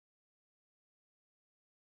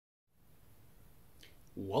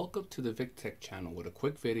Welcome to the VicTech channel with a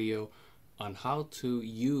quick video on how to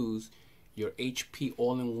use your HP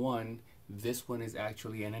all-in-one. This one is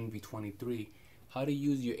actually an NV23. How to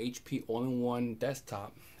use your HP all-in-one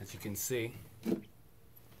desktop, as you can see,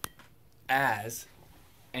 as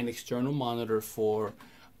an external monitor for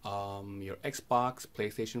your Xbox,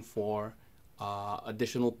 PlayStation 4,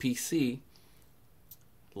 additional PC,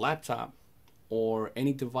 laptop, or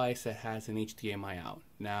any device that has an HDMI out.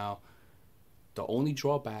 Now, the only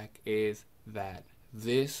drawback is that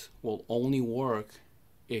this will only work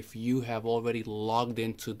if you have already logged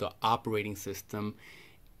into the operating system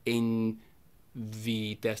in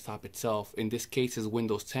the desktop itself. In this case is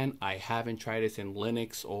Windows 10. I haven't tried this in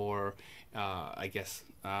Linux or I guess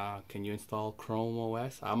can you install Chrome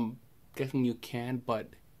OS? I'm guessing you can, but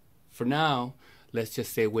for now let's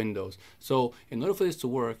just say Windows. So in order for this to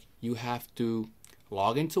work, you have to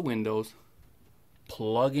log into Windows,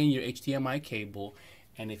 plug in your HDMI cable,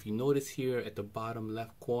 and if you notice here at the bottom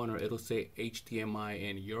left corner, it'll say HDMI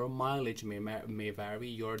in. Your mileage may vary.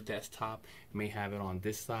 Your desktop may have it on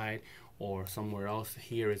this side or somewhere else.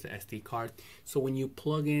 Here is the SD card. So when you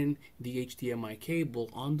plug in the HDMI cable,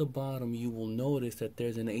 on the bottom you will notice that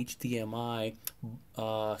there's an HDMI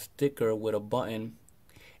sticker with a button,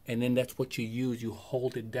 and then that's what you use. You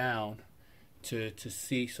hold it down to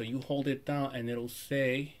see. So you hold it down and it'll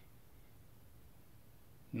say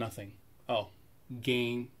nothing. Oh,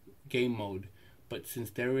 game mode. But since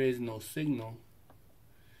there is no signal,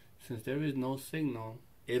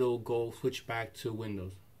 it'll go switch back to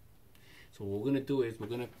Windows. So what we're gonna do is we're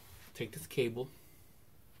gonna take this cable,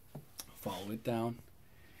 follow it down,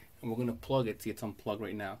 and we're gonna plug it. See, it's unplugged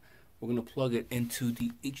right now. We're gonna plug it into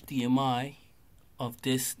the HDMI of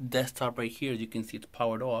this desktop right here. As you can see, it's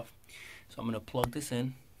powered off. So I'm gonna plug this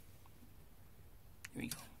in. Here we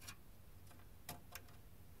go.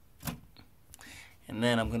 And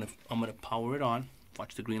then I'm gonna power it on.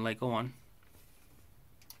 Watch the green light go on.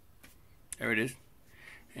 There it is.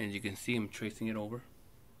 And as you can see, I'm tracing it over.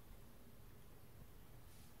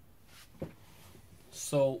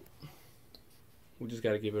 So we just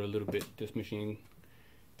gotta give it a little bit. This machine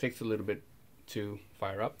takes a little bit to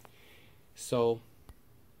fire up. So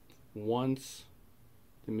once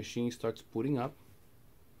the machine starts booting up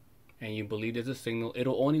and you believe there's a signal,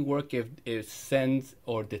 it'll only work if it sends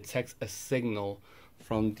or detects a signal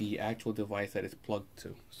from the actual device that it's plugged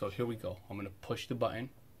to. So here we go. I'm gonna push the button,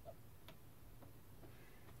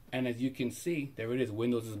 and as you can see, there it is.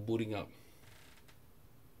 Windows is booting up.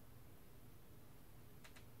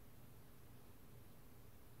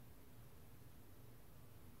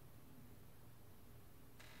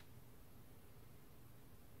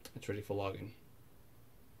 It's ready for login.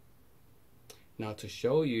 Now, to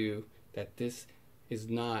show you that this is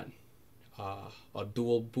not a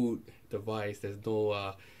dual boot device, there's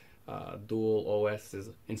no dual OS is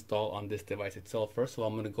installed on this device itself. First of all,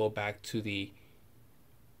 I'm going to go back to the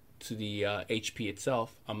HP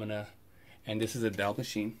itself. And this is a Dell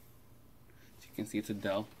machine. As you can see, it's a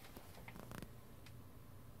Dell.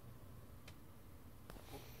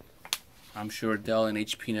 I'm sure Dell and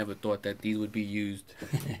HP never thought that these would be used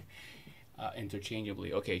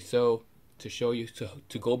interchangeably. Okay, so to show you,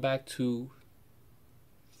 to go back to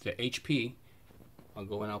the HP, I'll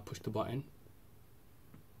go and I'll push the button.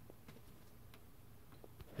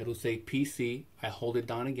 It'll say PC. I hold it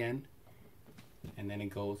down again, and then it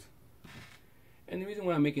goes. And the reason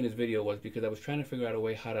why I'm making this video was because I was trying to figure out a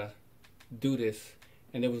way how to do this,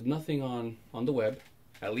 and there was nothing on the web,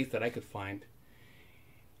 at least that I could find.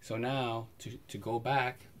 So now to go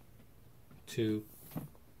back to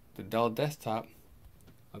the Dell desktop,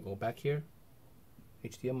 I'll go back here,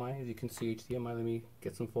 HDMI. As you can see, HDMI. Let me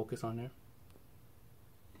get some focus on there.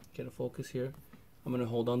 Get a focus here. I'm gonna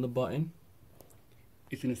hold on the button.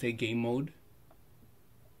 It's gonna say game mode.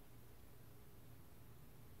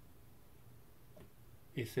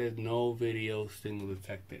 It says no video signal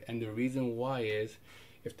detected, and the reason why is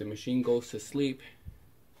if the machine goes to sleep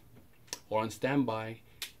or on standby,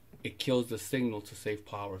 it kills the signal to save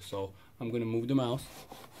power. So I'm gonna move the mouse.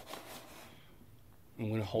 I'm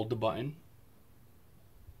gonna hold the button.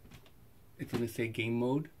 It's gonna say game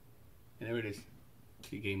mode, and there it is,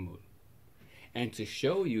 the game mode. And to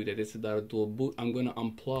show you that this is not a dual boot, I'm gonna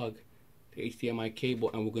unplug the HDMI cable,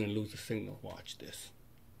 and we're gonna lose the signal. Watch this.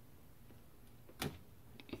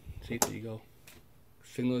 See, there you go.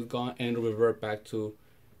 Signal is gone, and it'll revert back to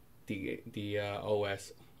the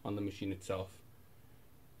OS on the machine itself,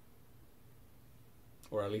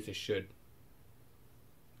 or at least it should.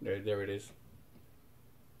 There it is.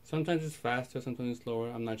 Sometimes it's faster, sometimes it's slower.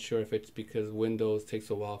 I'm not sure if it's because Windows takes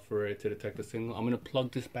a while for it to detect the signal. I'm going to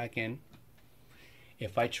plug this back in.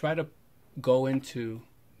 If I try to go into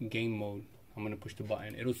game mode, I'm gonna push the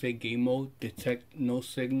button. It'll say game mode, detect no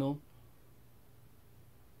signal,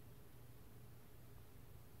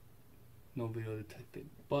 no video detected.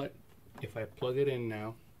 But if I plug it in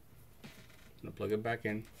now, I'm gonna plug it back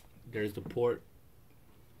in. There's the port.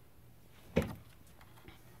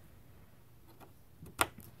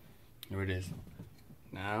 There it is.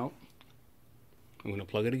 Now I'm gonna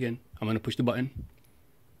plug it again. I'm gonna push the button.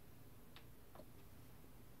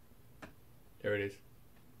 There it is.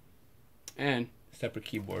 And separate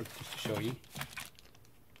keyboard just to show you.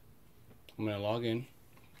 I'm gonna log in,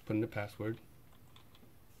 put in the password.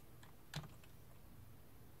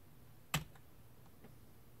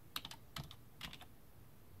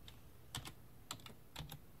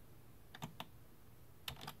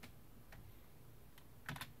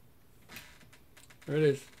 There it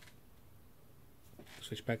is.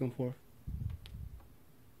 Switch back and forth.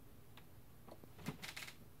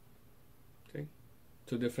 Okay,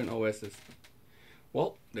 2 different OSs.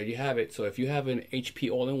 Well, there you have it. So if you have an HP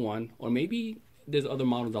all-in-one, or maybe there's other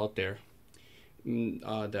models out there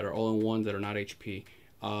that are all-in-ones that are not HP,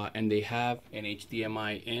 and they have an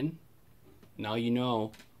HDMI in, now you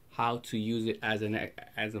know how to use it as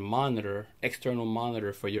a monitor, external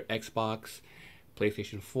monitor for your Xbox,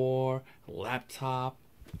 PlayStation 4, laptop,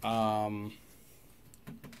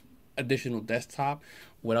 additional desktop,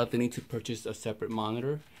 without the need to purchase a separate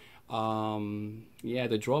monitor. Yeah,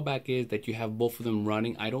 the drawback is that you have both of them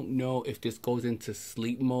running. I don't know if this goes into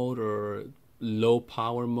sleep mode or low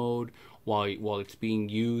power mode while it's being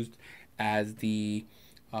used as the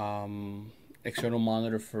external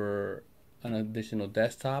monitor for an additional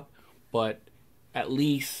desktop. But at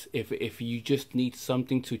least if you just need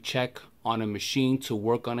something to check on a machine to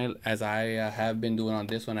work on it, as I have been doing on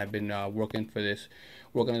this one, I've been working on this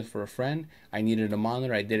for a friend. I needed a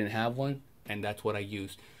monitor, I didn't have one, and that's what I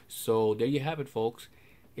used. So there you have it, folks.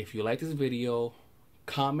 If you like this video,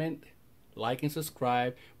 comment, like, and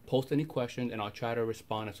subscribe, post any questions, and I'll try to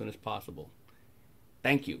respond as soon as possible.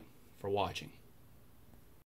 Thank you for watching.